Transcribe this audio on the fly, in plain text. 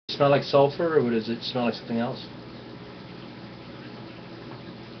smell like sulfur, or does it smell like something else?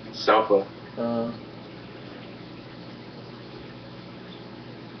 Sulfur.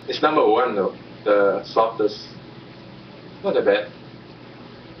 It's #1 though. The softest. Not that bad.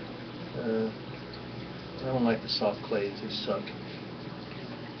 I don't like the soft clays. They suck.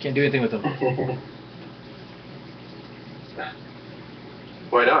 Can't do anything with them.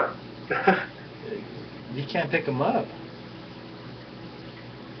 Why not? You can't pick them up.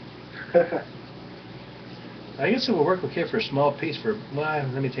 I guess it will work okay for a small piece. Well,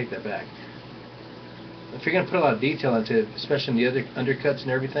 let me take that back. If you're going to put a lot of detail into it, especially in the other undercuts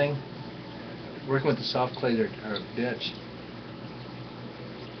and everything, working with the soft clays are a bitch.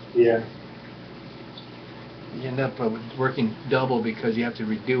 Yeah. You end up working double because you have to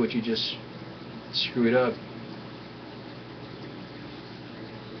redo what you just screwed up.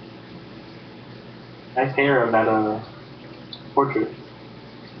 Nice hair on that portrait.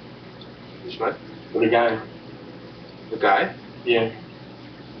 Which one? For the guy. The guy? Yeah.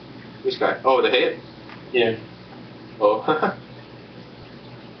 Which guy? Oh, the head? Yeah. Oh.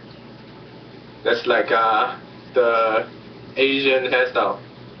 That's like the Asian hairstyle.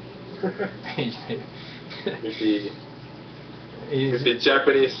 with the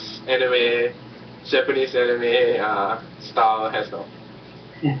Japanese anime style hairstyle.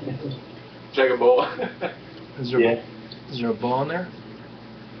 Dragon Ball. Is there a ball in there?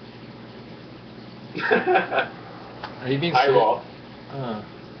 Are you being eyeball?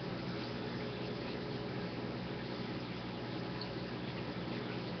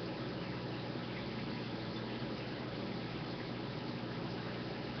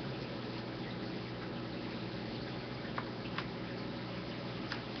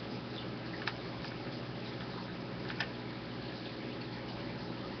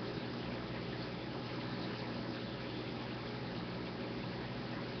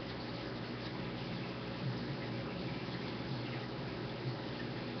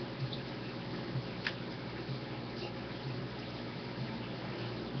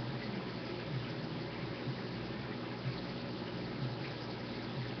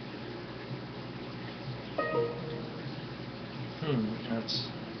 That's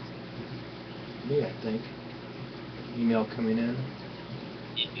me, I think. Email coming in.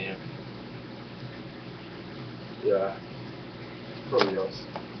 Yeah. Yeah. Probably yours.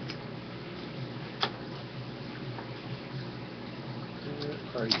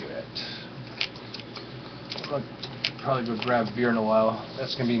 Where are you at? I'll probably go grab beer in a while.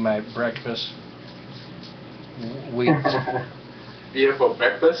 That's gonna be my breakfast. Wheat. Beer for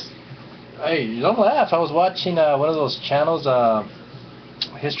breakfast? Hey, you don't laugh. I was watching one of those channels,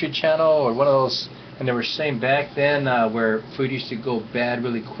 History Channel, or one of those, and they were saying back then where food used to go bad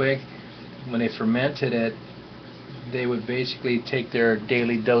really quick, when they fermented it, they would basically take their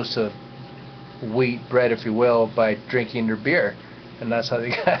daily dose of wheat bread, if you will, by drinking their beer, and that's how they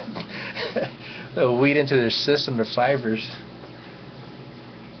got the wheat into their system, their fibers.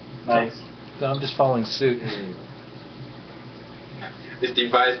 Nice. So I'm just following suit. It's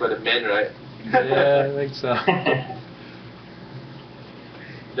devised by the men, right? Yeah, I think so.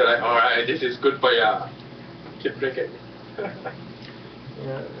 They're like, alright, this is good for ya. Keep drinking.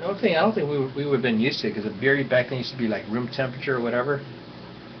 Yeah, I don't think we would have been used to it, because the beer back then used to be like room temperature or whatever,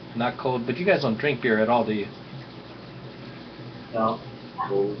 not cold. But you guys don't drink beer at all, do you? No.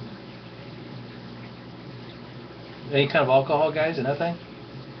 Cool. Any kind of alcohol, guys, or nothing?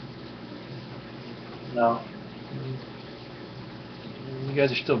 No. You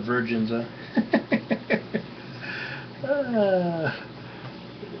guys are still virgins, huh?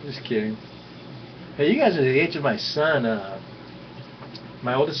 Just kidding. Hey, you guys are the age of my son.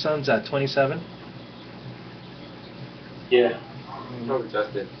 My oldest son's 27. Yeah. No,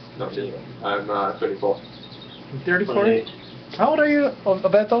 Justin. No, I'm 24. 34? 28. How old are you,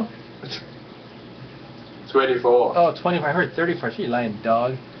 Alberto? 24. Oh, 24. I heard 34. You lying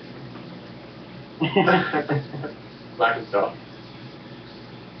dog. Arkansas.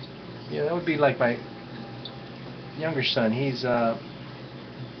 Yeah, that would be like my younger son. He's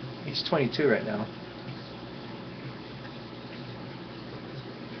 22 right now.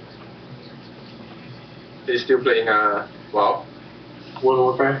 He's still playing WoW? World of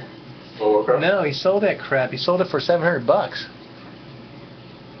Warcraft? World of Warcraft? No, he sold that crap. He sold it for $700.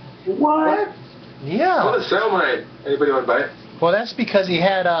 What? Yeah. I want to sell mine. Anybody want to buy it? Well, that's because he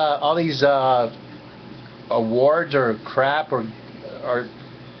had all these awards or crap or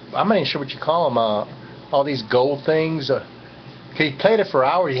I'm not even sure what you call them. All these gold things. He played it for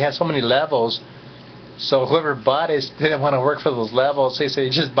hours. He had so many levels. So whoever bought it didn't want to work for those levels. So he said he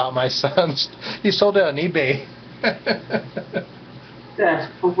just bought my son's. He sold it on eBay.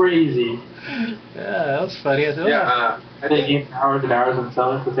 That's crazy. Yeah, that was funny. I said, Yeah, I They think give hours and hours and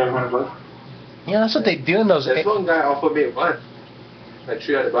sell it for $700. yeah, that's what they do in those. there's one guy offered me one, like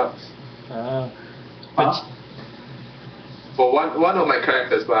 $300 But Huh? for one of my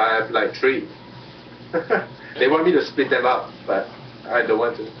characters, but I have like 3. They want me to split them up, but I don't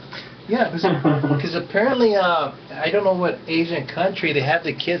want to. yeah, because apparently, I don't know what Asian country, they have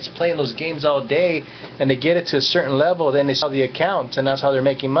the kids playing those games all day, and they get it to a certain level, then they sell the accounts, and that's how they're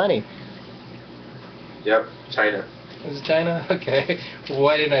making money. Yep, China. Is it China? Okay.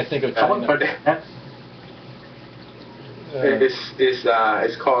 Why didn't I think of I want China? that.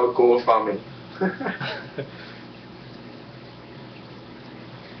 It's called gold farming.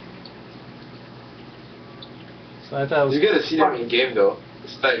 So I thought it was. You get to see them in game though.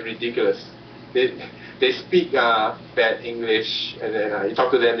 It's like ridiculous. They speak bad English, and then you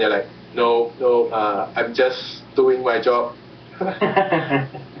talk to them, they're like, no, I'm just doing my job.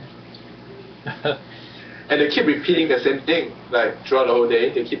 And they keep repeating the same thing, like throughout the whole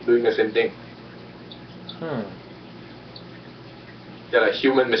day. They keep doing the same thing. They're like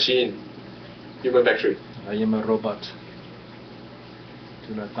human machine, human factory. I am a robot.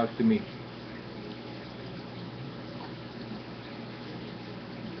 Do not talk to me.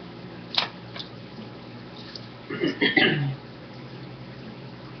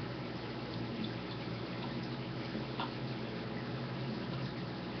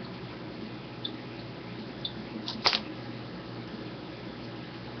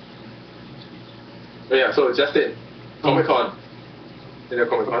 Oh yeah, so Justin, Comic-Con. You know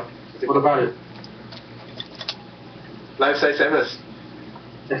Comic-Con? What about it? Life-size Samus.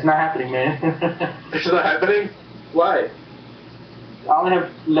 It's not happening, man. It's not happening? Why? I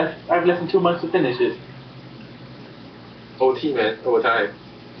have less than 2 months to finish it. OT, man, overtime.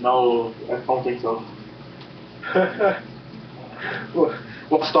 No, I don't think so.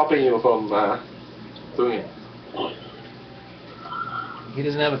 What's stopping you from doing it? He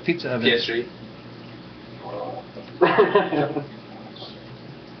doesn't have a pizza oven. PS3?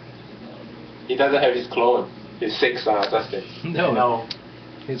 He doesn't have his clone. His 6 Justin. No, No.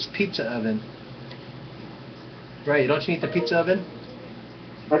 his pizza oven. Right, don't you need the pizza oven?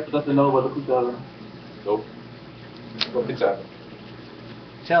 Rex doesn't know about the pizza oven. Nope. No pizza.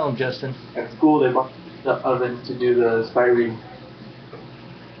 Tell him, Justin. At school, they bought the oven to do the styrene.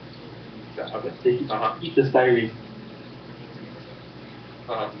 Yeah, okay. They Uh-huh. eat the styrene.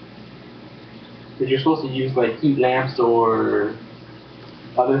 Uh-huh. If you're supposed to use like heat lamps or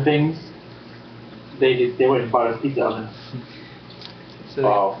other things, they went and bought a pizza oven. So,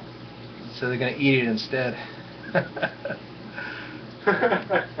 Wow. so they're gonna eat it instead.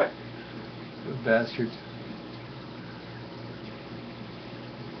 Bastards.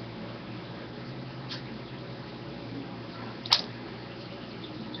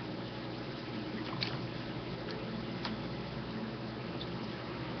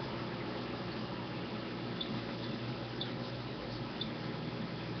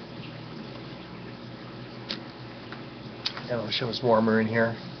 I wish it was warmer in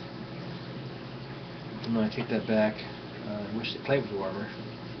here. No, I take that back. I wish the plate was warmer.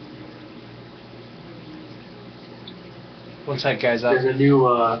 One sec, guys. There's a new,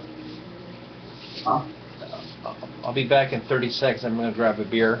 I'll be back in 30 seconds. I'm going to grab a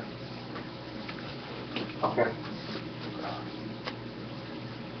beer. Okay.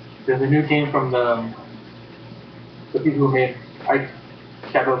 There's a new game from the people who made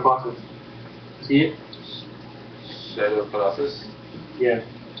Shadow of the Colossus. See it? Shadow of Colossus? Yeah.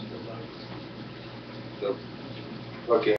 Nope. Okay.